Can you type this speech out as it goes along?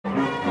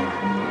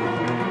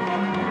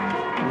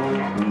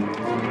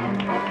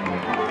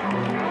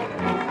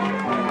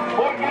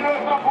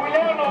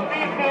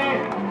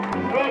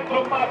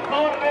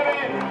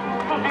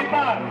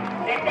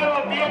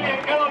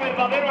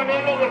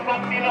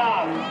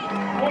santidad,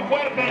 un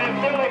fuerte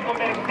deseo de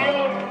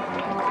conversión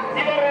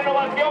y de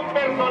renovación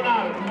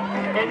personal,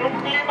 en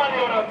un clima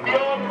de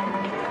oración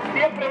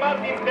siempre más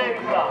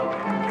intensa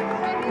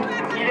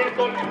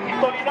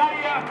y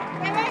solidaria,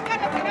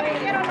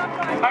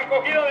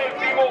 acogida del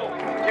tribu,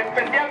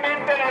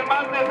 especialmente del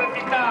más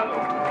necesitado.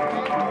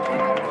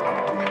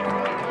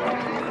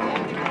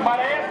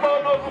 Para esto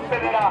no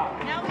sucederá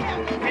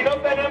si no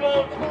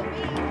tenemos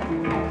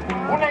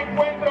un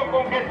encuentro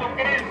con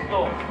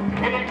Jesucristo,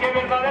 en el que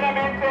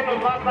verdaderamente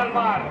nos va a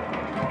salvar,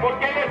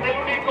 porque Él es el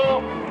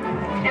único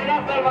que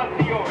da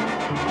salvación,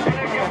 en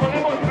el que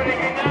podemos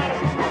peregrinar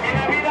en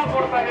la vida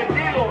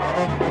fortalecidos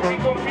y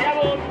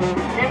confiados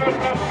en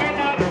nuestras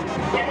penas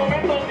y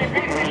momentos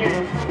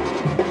difíciles,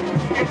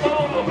 que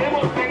todos los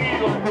hemos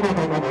tenido,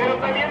 pero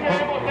también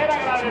debemos ser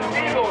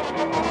agradecidos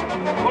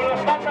con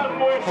las tantas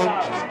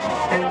muestras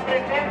de la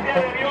presencia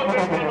de Dios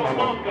entre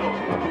nosotros.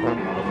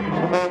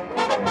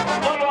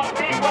 Solo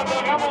así, cuando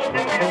hagamos en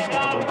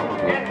realidad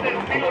este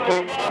estilo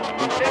de vida,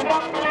 tendrá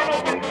pleno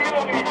sentido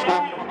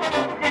gritar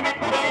y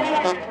victoriar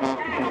a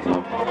Jesucristo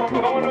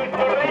como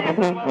nuestro Rey y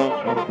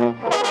Salvador.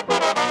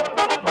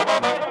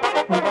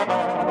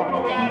 Un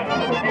lugar en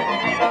mi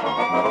vida,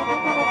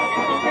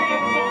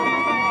 Jesucristo,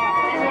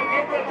 y ser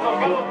siempre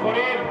tocados por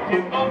Él.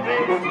 Entonces,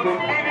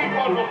 vive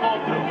con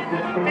nosotros.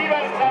 ¡Viva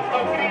el Santo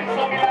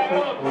Cristo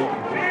milagroso!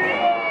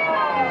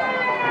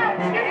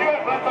 ¡Que viva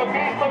el Santo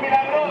Cristo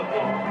milagroso!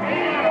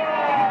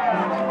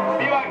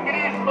 ¡Viva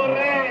Cristo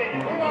Rey!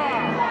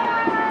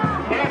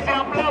 Ese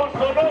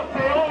aplauso no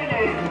se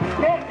oye,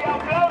 ese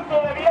aplauso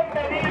de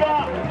bienvenida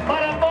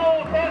para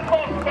todos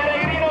estos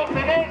peregrinos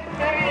en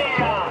este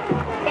día.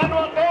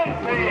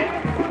 Tanhuatense,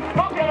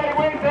 no te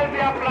avergüences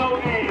de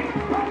aplaudir.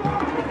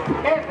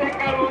 Ese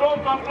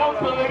caluroso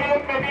aplauso de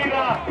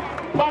bienvenida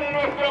para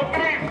nuestro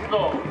Cristo.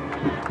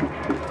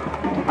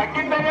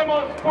 Aquí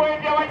tenemos,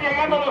 pues ya van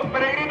llegando los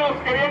peregrinos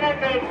que vienen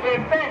desde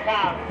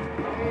Texas.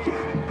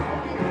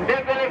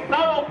 Desde el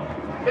estado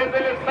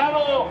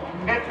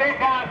de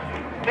Texas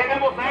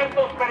tenemos a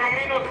estos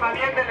peregrinos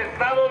también del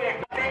estado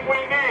de Tanhuato,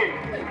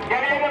 que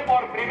vienen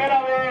por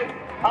primera vez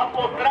a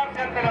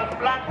postrarse ante las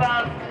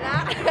plantas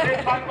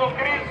del Santo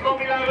Cristo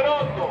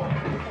milagroso.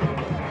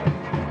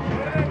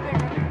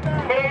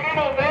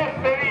 Peregrinos de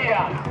este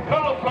día, no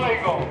los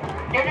oigo.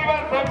 ¡Que viva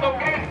el Santo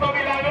Cristo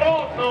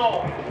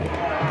milagroso!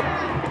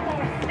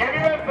 ¡Que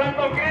viva el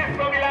Santo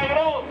Cristo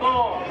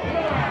milagroso!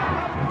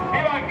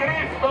 ¡Viva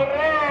Cristo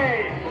Rey!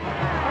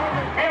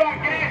 ¡Viva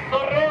Cristo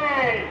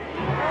Rey!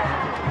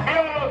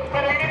 ¡Viva los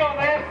peregrinos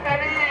de este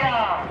día!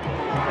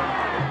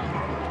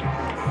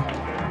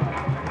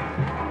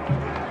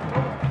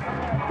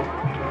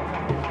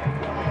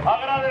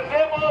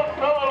 Agradecemos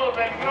todos los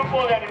del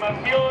grupo de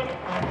animación,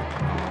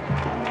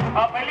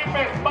 a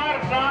Felipe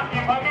Esparza y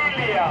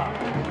familia,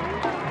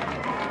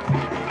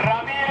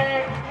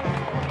 Ramírez,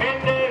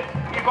 Méndez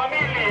y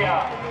familia.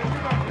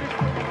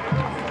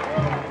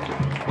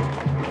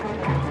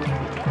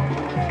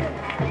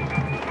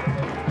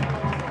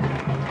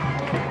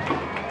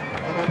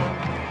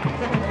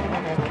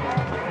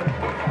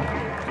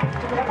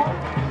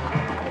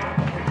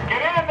 Que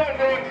vienen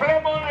desde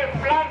Fremont,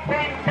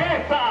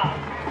 Texas.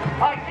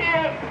 Aquí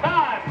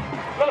están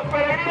los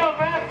peregrinos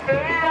de este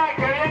día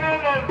que vienen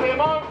desde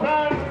Monza,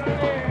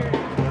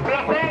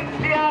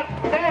 Placencia,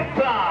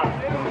 Texas.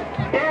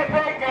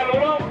 Ese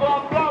caluroso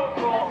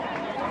aplauso.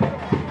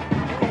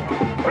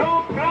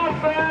 From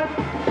Placencia,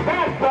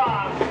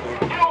 Texas.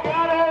 You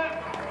got it.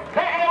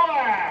 Take it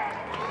away.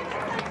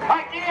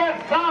 Aquí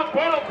están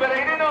pues los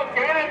peregrinos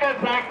que vienen de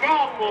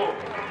Zacapo.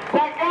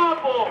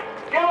 Zacapo,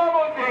 ya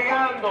vamos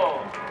llegando.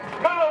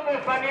 No nos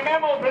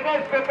desanimemos en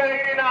este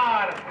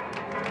peregrinar.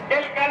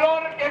 El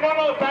calor que no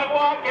nos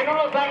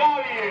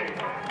agavie,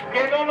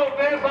 que no nos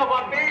dé esa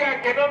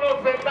fatiga, que no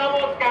nos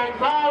sentamos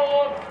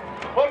cansados,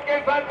 porque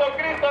el Santo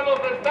Cristo nos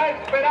está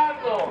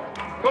esperando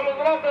con los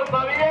brazos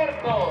abiertos.